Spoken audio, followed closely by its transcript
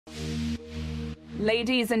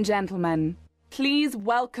Ladies and gentlemen, please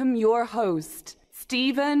welcome your host,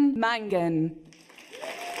 Stephen Mangan.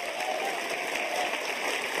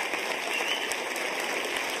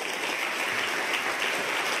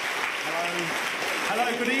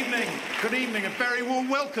 Hello, good evening. Good evening. A very warm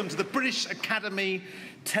welcome to the British Academy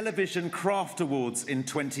Television Craft Awards in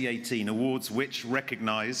 2018, awards which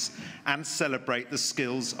recognise and celebrate the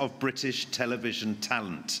skills of British television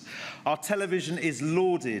talent. Our television is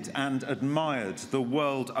lauded and admired the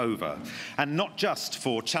world over, and not just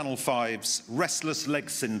for Channel 5's restless leg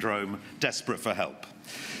syndrome, desperate for help.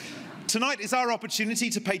 Tonight is our opportunity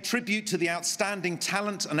to pay tribute to the outstanding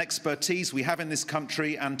talent and expertise we have in this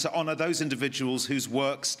country and to honour those individuals whose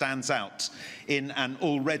work stands out in an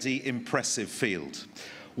already impressive field.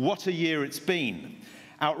 What a year it's been.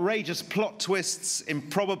 Outrageous plot twists,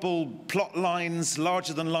 improbable plot lines,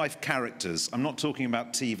 larger-than-life characters. I'm not talking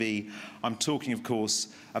about TV, I'm talking, of course,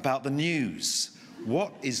 about the news.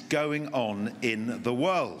 What is going on in the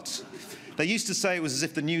world? They used to say it was as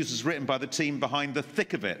if the news was written by the team behind the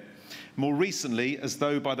thick of it. More recently, as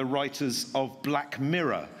though by the writers of Black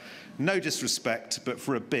Mirror. No disrespect, but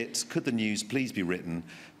for a bit, could the news please be written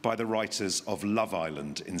by the writers of Love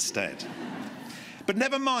Island instead? But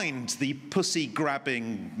never mind the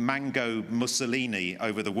pussy-grabbing Mango Mussolini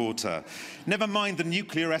over the water. Never mind the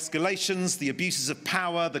nuclear escalations, the abuses of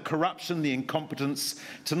power, the corruption, the incompetence.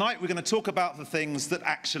 Tonight we're going to talk about the things that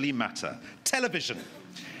actually matter. Television.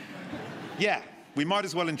 Yeah. We might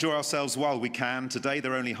as well enjoy ourselves while we can. Today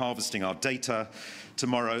they're only harvesting our data.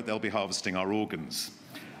 Tomorrow they'll be harvesting our organs.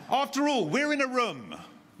 After all, we're in a room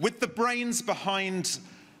with the brains behind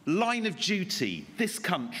Line of Duty, This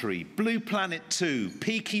Country, Blue Planet 2,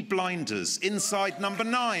 Peaky Blinders, Inside Number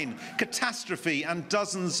 9, Catastrophe, and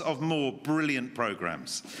dozens of more brilliant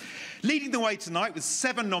programmes. Leading the way tonight with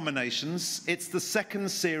 7 nominations, it's the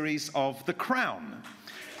second series of The Crown.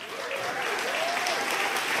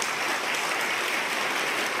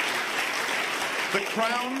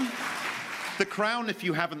 The Crown, if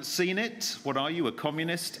you haven't seen it, what are you, a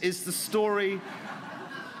communist, is the story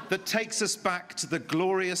that takes us back to the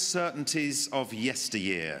glorious certainties of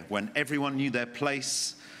yesteryear, when everyone knew their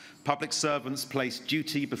place, public servants placed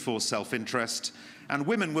duty before self-interest, and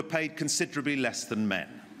women were paid considerably less than men.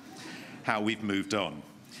 How we've moved on.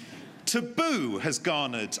 Taboo has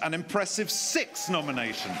garnered an impressive 6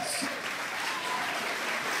 nominations.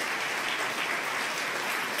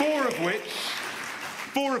 4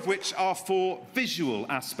 of which are for visual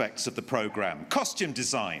aspects of the programme: costume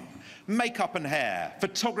design, makeup and hair,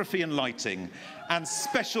 photography and lighting, and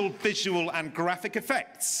special visual and graphic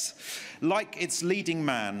effects. Like its leading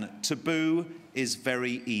man, Taboo is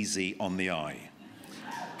very easy on the eye.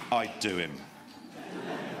 I'd do him.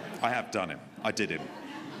 I have done him. I did him.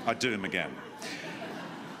 I'd do him again.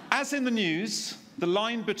 As in the news, the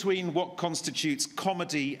line between what constitutes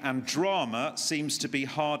comedy and drama seems to be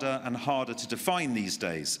harder and harder to define these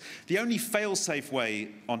days. The only fail-safe way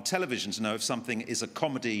on television to know if something is a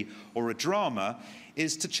comedy or a drama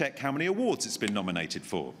is to check how many awards it's been nominated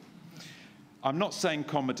for. I'm not saying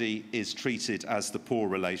comedy is treated as the poor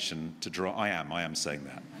relation to drama. I am saying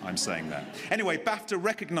that. I'm saying that. Anyway, BAFTA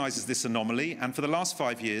recognises this anomaly, and for the last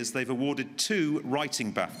 5 years, they've awarded 2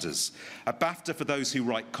 writing BAFTAs. A BAFTA for those who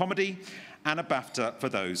write comedy, and a BAFTA for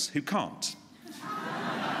those who can't.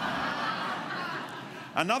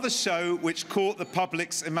 Another show which caught the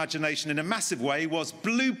public's imagination in a massive way was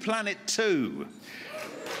Blue Planet 2.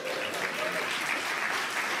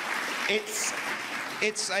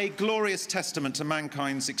 It's a glorious testament to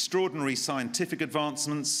mankind's extraordinary scientific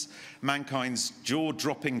advancements, mankind's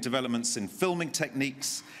jaw-dropping developments in filming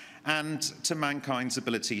techniques, and to mankind's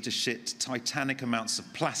ability to shit titanic amounts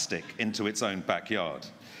of plastic into its own backyard.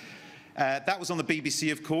 That was on the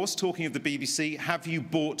BBC, of course. Talking of the BBC, have you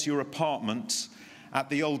bought your apartment at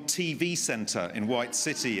the old TV centre in White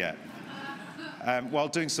City yet? While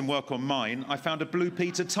doing some work on mine, I found a Blue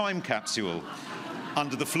Peter time capsule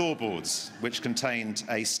under the floorboards, which contained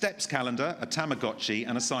a Steps calendar, a Tamagotchi,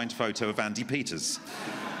 and a signed photo of Andy Peters.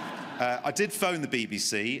 I did phone the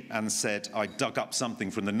BBC and said I dug up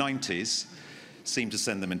something from the 90s. Seemed to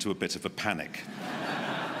send them into a bit of a panic.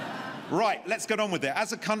 Right, let's get on with it.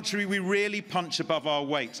 As a country, we really punch above our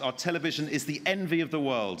weight. Our television is the envy of the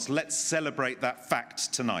world. Let's celebrate that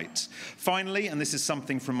fact tonight. Finally, and this is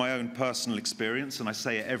something from my own personal experience, and I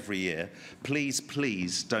say it every year, please,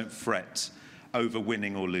 please don't fret over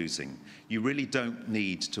winning or losing. You really don't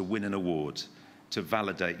need to win an award to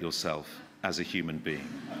validate yourself as a human being.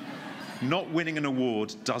 Not winning an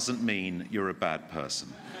award doesn't mean you're a bad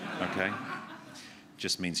person, okay?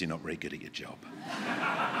 Just means you're not very good at your job.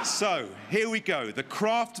 So, here we go, the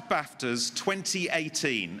Craft BAFTAs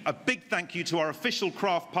 2018. A big thank you to our official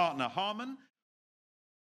craft partner, Harman.